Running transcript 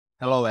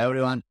Hello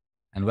everyone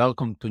and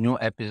welcome to new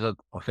episode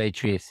of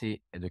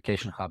HVAC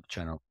Education Hub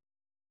Channel.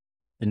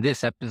 In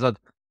this episode,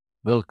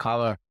 we'll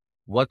cover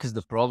what is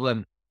the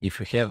problem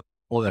if you have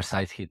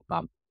oversized heat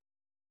pump.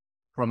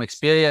 From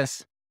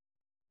experience,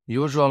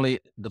 usually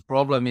the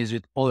problem is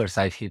with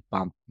oversized heat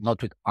pump, not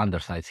with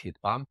undersized heat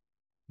pump,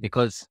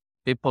 because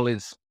people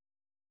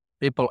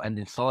and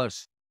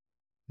installers,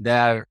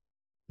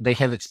 they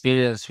have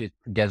experience with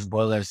gas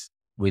boilers,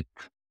 with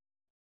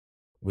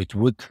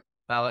wood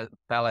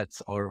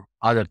pellets or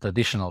other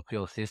traditional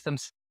fuel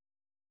systems,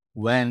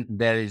 when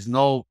there is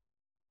no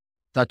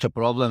such a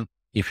problem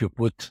if you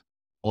put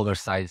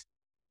oversized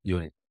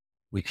unit.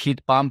 With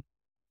heat pump,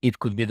 it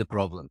could be the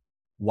problem.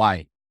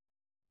 Why?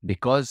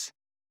 Because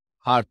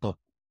heart of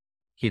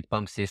heat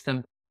pump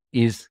system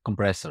is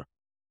compressor,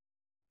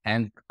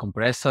 and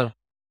compressor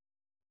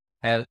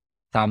has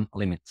some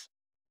limits.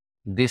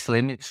 These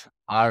limits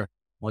are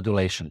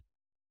modulation.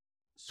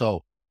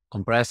 So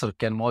compressor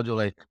can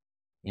modulate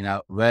in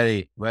a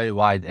very, very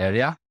wide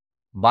area,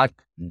 but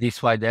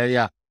this wide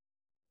area,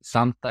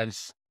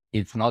 sometimes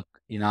it's not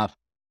enough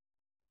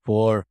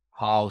for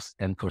house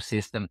and for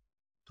system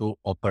to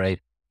operate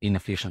in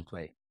efficient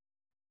way.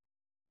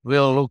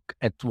 We'll look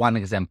at one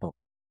example.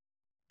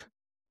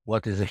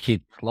 What is a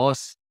heat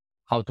loss,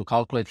 how to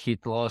calculate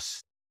heat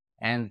loss,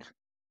 and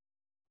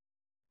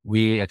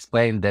we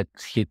explain that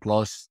heat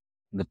loss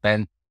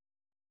depends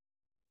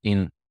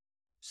in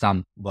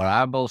some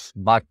variables,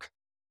 but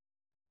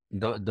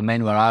the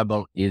main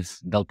variable is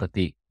delta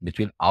T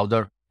between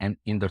outer and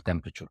indoor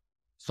temperature.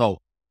 So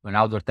when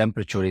outer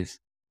temperature is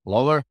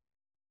lower,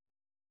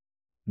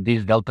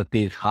 this delta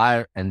T is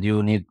higher and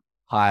you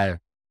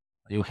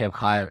have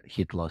higher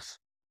heat loss.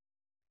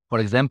 For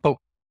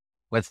example,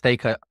 let's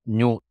take a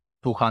new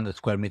 200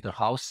 square meter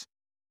house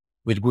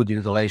with good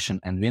insulation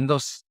and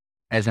windows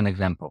as an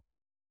example.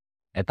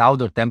 At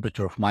outer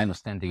temperature of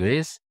minus 10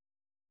 degrees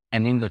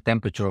and indoor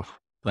temperature of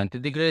 20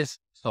 degrees,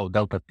 so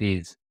delta T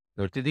is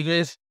 30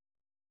 degrees,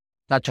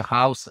 such a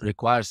house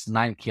requires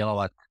 9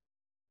 kilowatt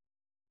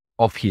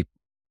of heat.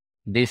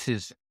 This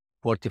is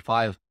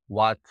 45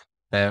 watts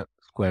per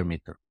square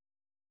meter.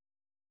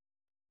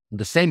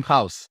 The same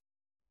house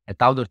at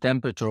outer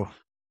temperature of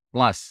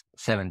plus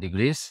 7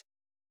 degrees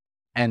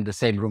and the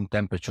same room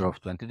temperature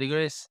of 20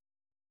 degrees,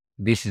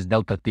 this is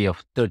delta T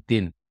of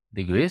 13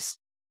 degrees.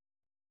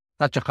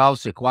 Such a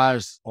house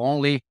requires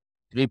only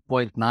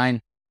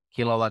 3.9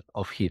 kilowatt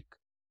of heat,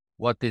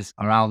 what is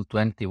around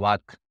 20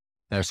 watt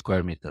per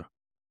square meter.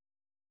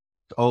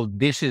 So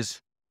this is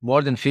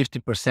more than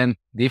 50%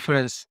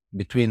 difference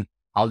between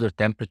outer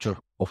temperature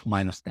of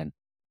minus 10.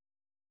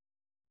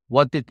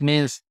 What it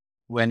means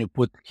when you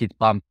put heat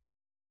pump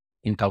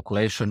in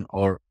calculation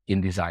or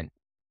in design?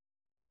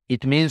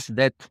 It means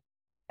that,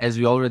 as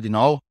we already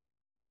know,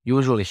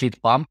 usually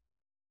heat pump,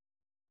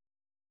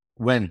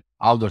 when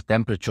outer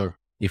temperature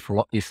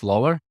is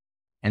lower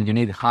and you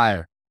need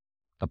higher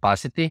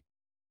capacity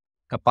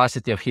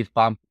of heat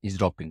pump is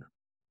dropping.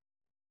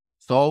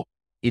 So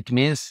it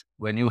means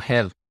when you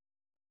have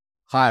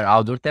higher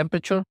outer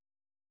temperature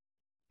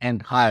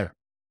and higher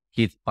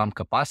heat pump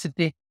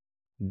capacity,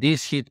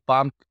 this heat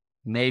pump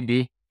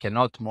maybe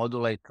cannot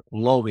modulate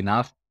low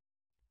enough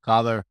to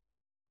cover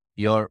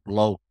your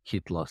low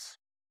heat loss.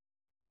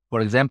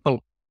 For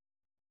example,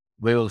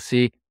 we will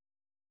see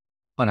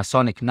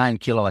Panasonic 9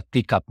 kilowatt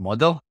T-cup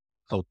model.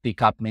 So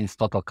T-cup means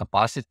total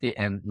capacity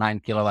and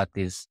 9 kilowatt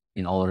is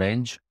in all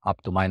range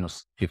up to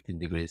minus 15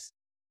 degrees.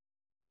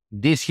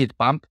 This heat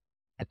pump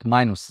at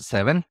minus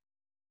 7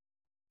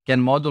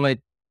 can modulate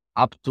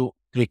up to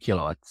 3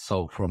 kilowatts.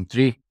 So from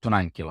 3 to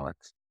 9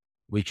 kilowatts,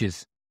 which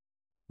is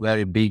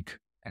very big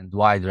and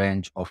wide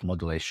range of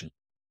modulation.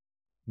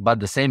 But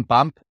the same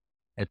pump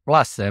at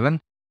plus 7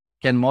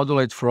 can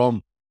modulate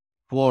from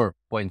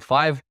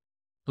 4.5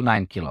 to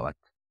 9 kilowatt.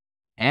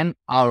 And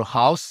our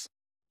house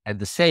at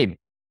the same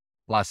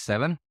plus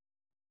 7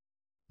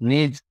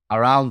 needs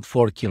around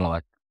 4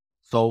 kilowatt.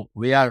 So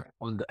we are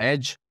on the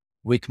edge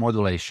with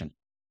modulation.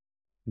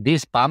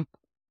 This pump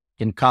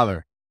can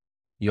cover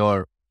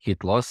your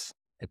heat loss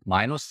at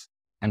minus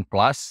and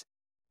plus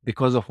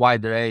because of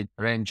wide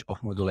range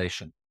of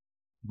modulation.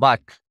 But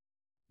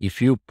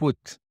if you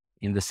put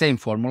in the same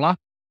formula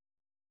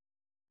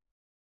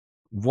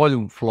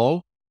volume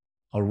flow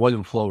or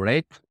volume flow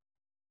rate,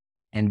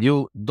 and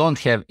you don't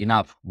have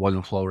enough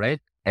volume flow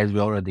rate, as we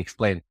already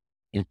explained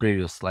in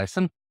previous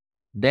lesson,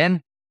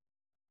 then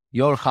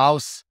your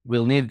house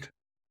will need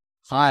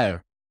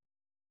higher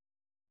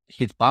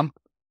heat pump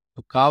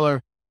to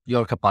cover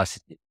your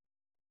capacity.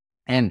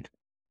 And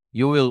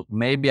you will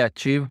maybe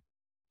achieve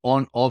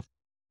on-off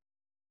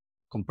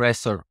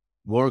compressor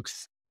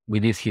works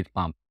with this heat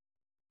pump.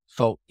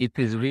 So it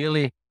is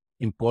really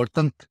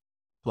important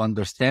to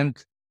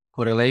understand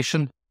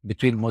correlation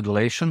between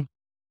modulation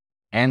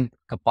and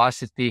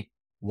capacity,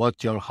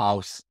 what your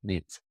house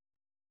needs.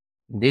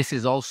 This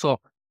is also,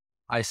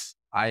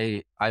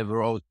 I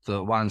wrote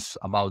once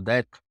about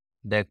that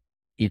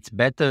it's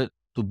better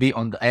to be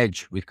on the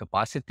edge with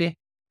capacity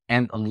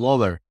and on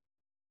lower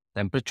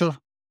temperature,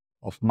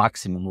 of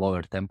maximum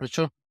lower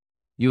temperature,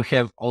 you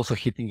have also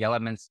heating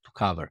elements to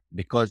cover,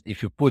 because if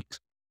you put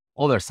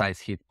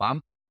oversized heat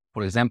pump,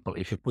 for example,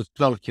 if you put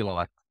 12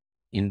 kilowatt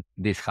in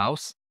this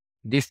house,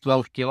 this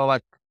 12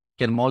 kilowatt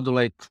can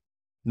modulate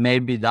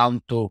maybe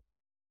down to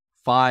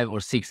 5 or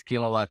 6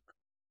 kilowatt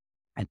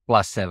at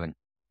 +7,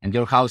 and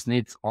your house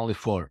needs only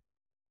 4.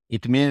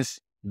 It means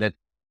that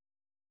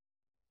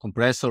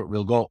compressor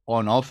will go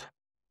on off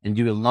and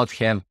you will not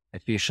have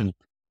efficient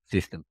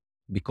system,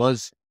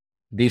 because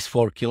these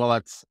 4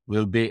 kilowatts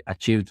will be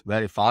achieved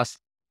very fast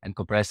and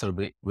compressor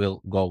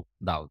will go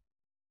down.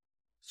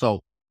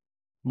 So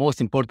most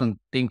important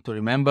thing to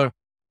remember,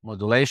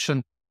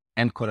 modulation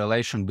and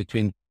correlation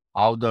between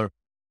outdoor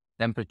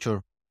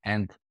temperature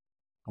and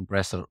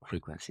compressor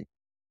frequency.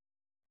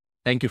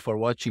 Thank you for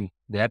watching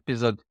the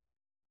episode.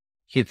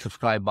 Hit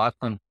subscribe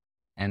button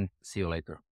and see you later.